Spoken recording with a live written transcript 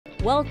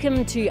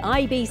Welcome to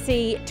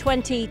IBC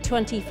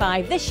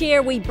 2025. This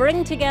year we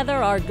bring together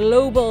our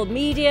global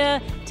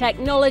media,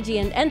 technology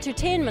and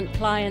entertainment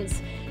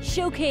clients,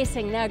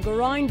 showcasing their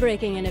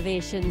groundbreaking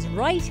innovations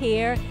right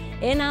here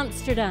in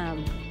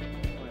Amsterdam.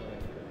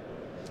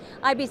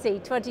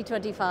 IBC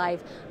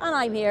 2025, and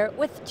I'm here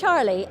with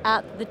Charlie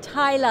at the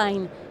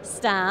Tieline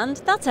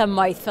stand. That's a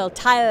mouthful,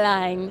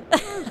 Tieline.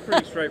 It's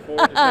pretty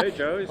straightforward today,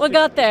 Joe. We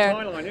got there.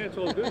 Tieline, yeah, it's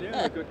all good.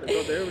 Yeah, we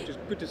got there, which is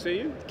good to see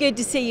you. Good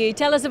to see you.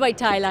 Tell us about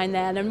Tieline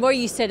then, and where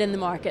you sit in the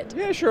market.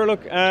 Yeah, sure.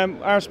 Look,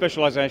 our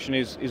specialisation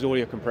is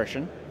audio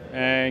compression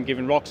and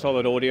giving rock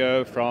solid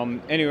audio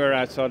from anywhere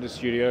outside the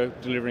studio,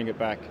 delivering it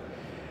back.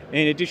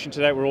 In addition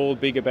to that, we're all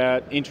big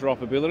about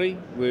interoperability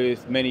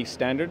with many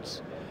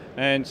standards.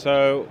 And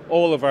so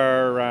all of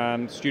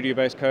our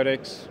studio-based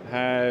codecs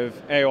have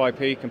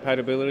AoIP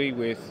compatibility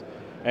with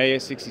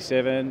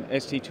AS67,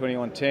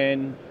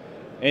 ST2110,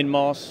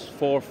 NMOS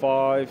 4,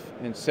 5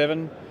 and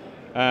 7,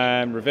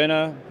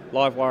 Ravenna,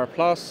 Livewire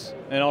Plus,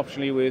 and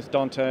optionally with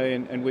Dante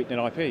and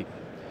Witnet IP.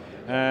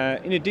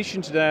 In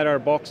addition to that, our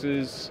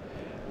boxes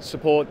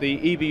support the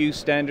EBU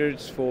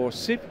standards for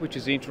SIP, which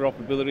is the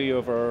interoperability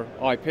of our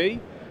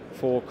IP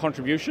for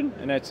contribution,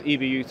 and that's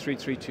EBU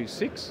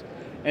 3326.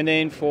 And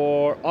then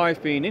for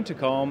IFB and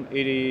intercom,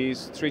 it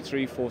is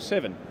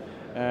 3347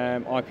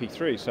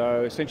 IP3.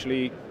 So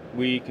essentially,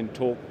 we can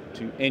talk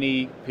to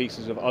any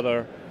pieces of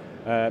other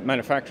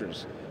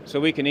manufacturers. So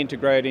we can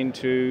integrate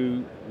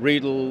into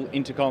Riedel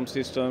intercom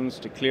systems,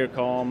 to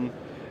Clearcom,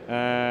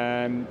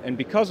 and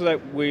because of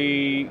that,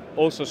 we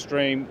also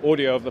stream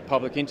audio of the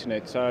public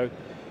internet. So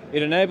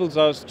it enables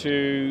us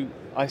to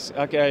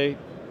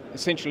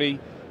essentially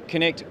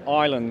connect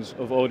islands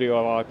of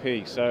audio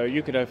IP. So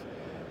you could have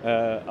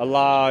a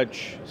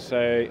large,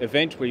 say,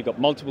 event where you've got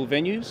multiple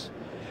venues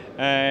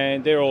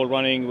and they're all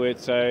running with,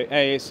 say,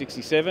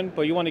 AS67,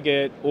 but you want to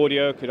get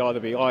audio, could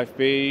either be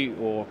IFB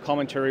or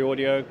commentary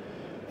audio,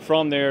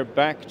 from there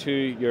back to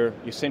your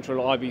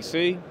central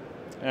IBC.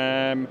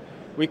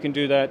 We can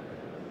do that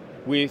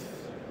with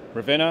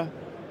Ravenna,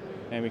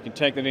 and we can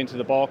take that into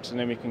the box and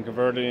then we can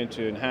convert it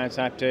into enhanced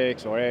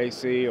aptX or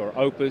AAC or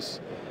Opus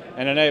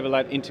and enable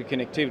that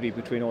interconnectivity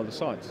between all the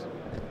sites.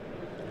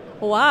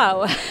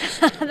 Wow,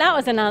 that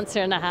was an answer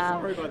and a half.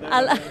 Sorry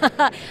about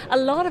that. A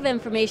lot of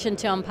information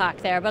to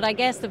unpack there, but I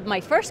guess my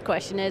first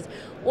question is,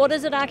 what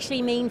does it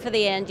actually mean for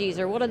the end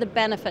user? What are the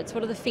benefits?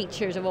 What are the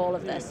features of all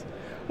of this?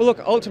 Well, look,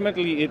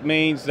 ultimately it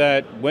means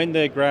that when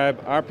they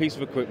grab our piece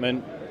of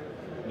equipment,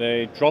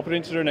 they drop it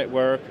into their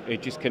network,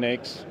 it just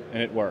connects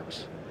and it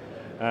works.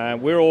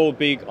 We're all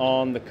big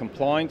on the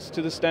compliance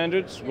to the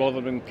standards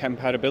rather than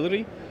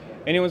compatibility.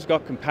 Anyone's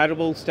got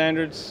compatible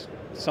standards,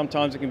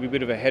 sometimes it can be a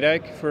bit of a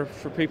headache for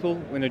people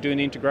when they're doing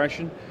the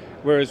integration,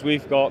 whereas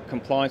we've got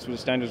compliance with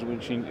the standards,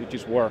 which it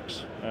just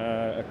works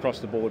across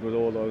the board with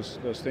all those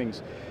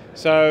things.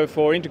 So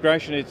for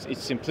integration,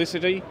 it's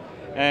simplicity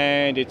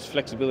and it's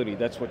flexibility.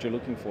 That's what you're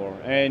looking for.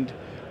 And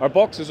our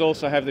boxes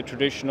also have the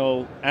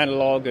traditional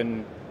analog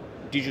and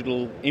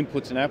digital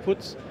inputs and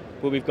outputs,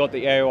 but we've got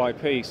the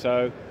AoIP.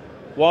 So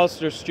whilst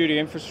their studio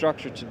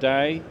infrastructure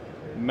today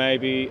may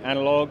be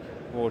analog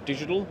or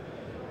digital,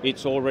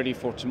 it's all ready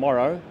for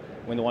tomorrow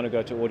when they want to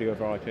go to audio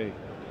over IP.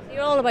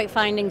 You're all about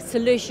finding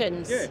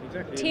solutions, yeah,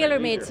 exactly.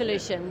 tailor-made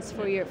solutions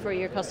for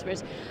your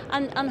customers.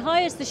 And how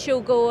is the show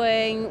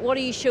going? What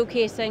are you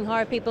showcasing? How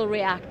are people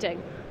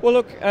reacting? Well,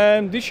 look,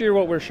 this year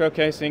what we're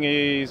showcasing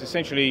is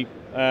essentially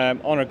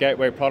on our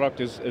gateway product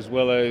as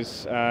well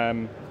as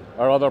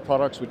our other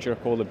products, which are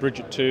called the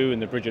Bridget 2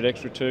 and the Bridget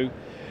Extra 2.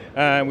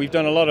 We've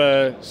done a lot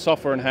of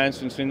software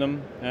enhancements in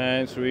them,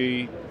 and so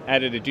we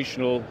added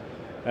additional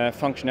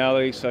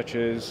functionality such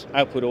as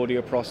output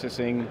audio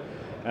processing,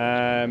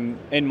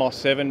 NMOS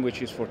 7,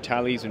 which is for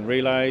tallies and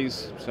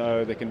relays,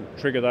 so they can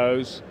trigger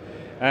those.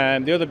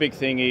 The other big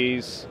thing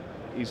is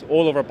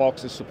all of our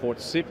boxes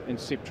support SIP and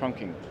SIP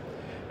trunking,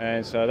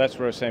 and so that's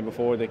what I was saying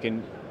before. They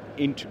can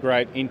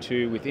integrate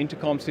with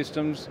intercom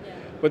systems,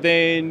 but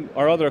then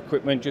our other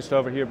equipment just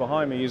over here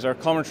behind me is our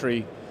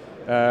commentary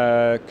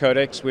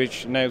codecs,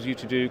 which enables you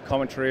to do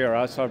commentary or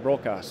outside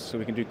broadcasts, so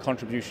we can do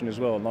contribution as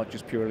well, not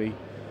just purely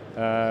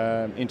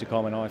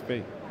intercom and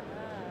IFB.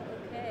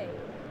 Okay.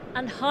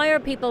 And how are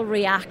people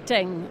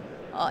reacting?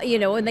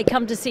 When they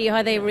come to see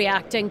how they're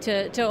reacting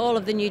to all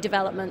of the new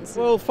developments?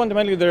 Well,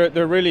 fundamentally,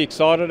 they're really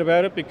excited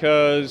about it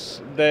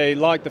because they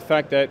like the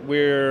fact that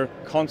we're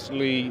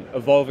constantly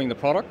evolving the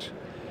product.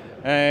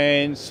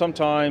 And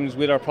sometimes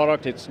with our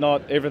product, it's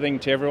not everything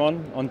to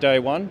everyone on day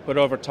one, but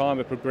over time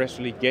it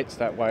progressively gets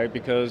that way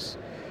because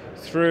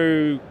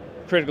through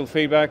critical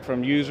feedback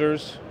from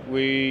users,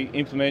 we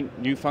implement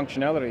new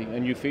functionality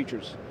and new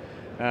features.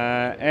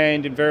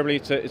 And invariably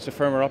it's a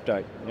firmware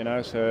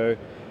update, so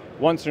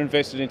once they're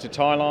invested into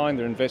Tieline,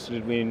 they're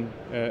invested in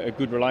a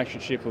good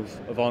relationship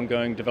of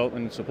ongoing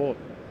development and support.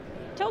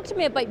 Talk to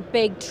me about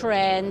big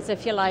trends,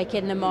 if you like,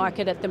 in the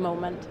market at the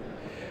moment.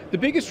 The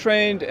biggest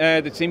trend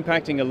that's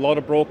impacting a lot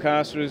of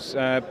broadcasters,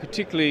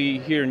 particularly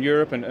here in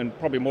Europe and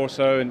probably more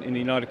so in the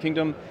United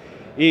Kingdom,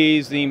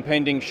 is the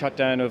impending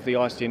shutdown of the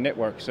ISDN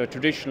network. So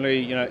traditionally,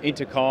 you know,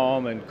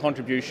 intercom and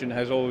contribution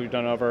has always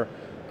done over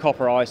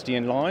copper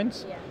ISDN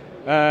lines,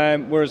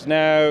 whereas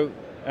now,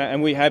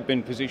 and we have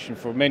been positioned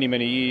for many,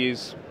 many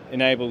years,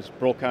 enables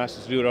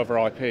broadcasters to do it over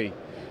IP.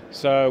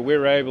 So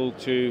we're able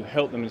to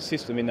help them and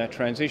assist them in that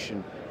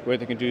transition, where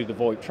they can do the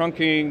VoIP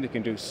trunking, they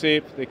can do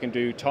SIP, they can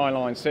do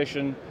Tieline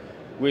session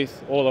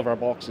with all of our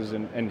boxes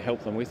and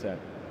help them with that.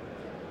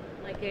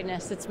 My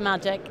goodness, it's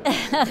magic.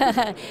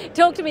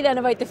 Talk to me then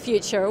about the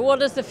future. What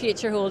does the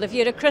future hold? If you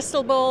had a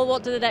crystal ball,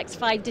 what do the next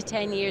 5 to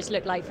 10 years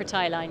look like for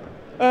Tieline?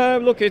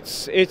 Look,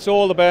 it's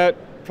all about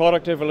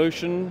product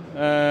evolution.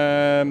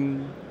 I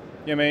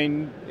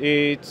mean,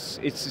 it's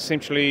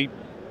essentially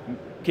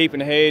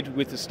keeping ahead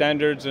with the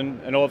standards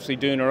and obviously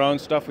doing our own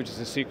stuff, which is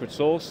a secret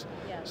sauce.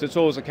 Yeah. So it's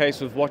always a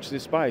case of watch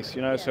this space,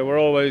 you know. Yeah. So we're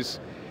always,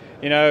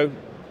 you know,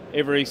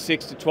 every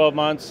 6 to 12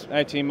 months,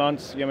 18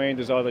 months, I mean,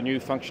 there's either new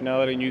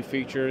functionality, new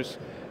features,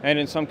 and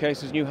in some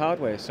cases new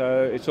hardware.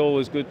 So it's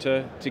always good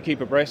to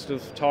keep abreast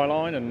of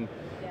Tieline, and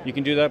you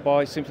can do that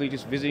by simply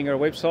just visiting our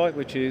website,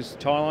 which is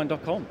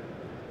tieline.com.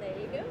 There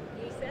you go,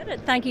 you said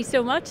it. Thank you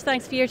so much.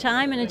 Thanks for your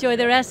time and enjoy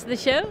the rest of the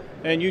show.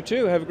 And you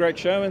too, have a great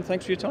show and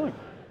thanks for your time.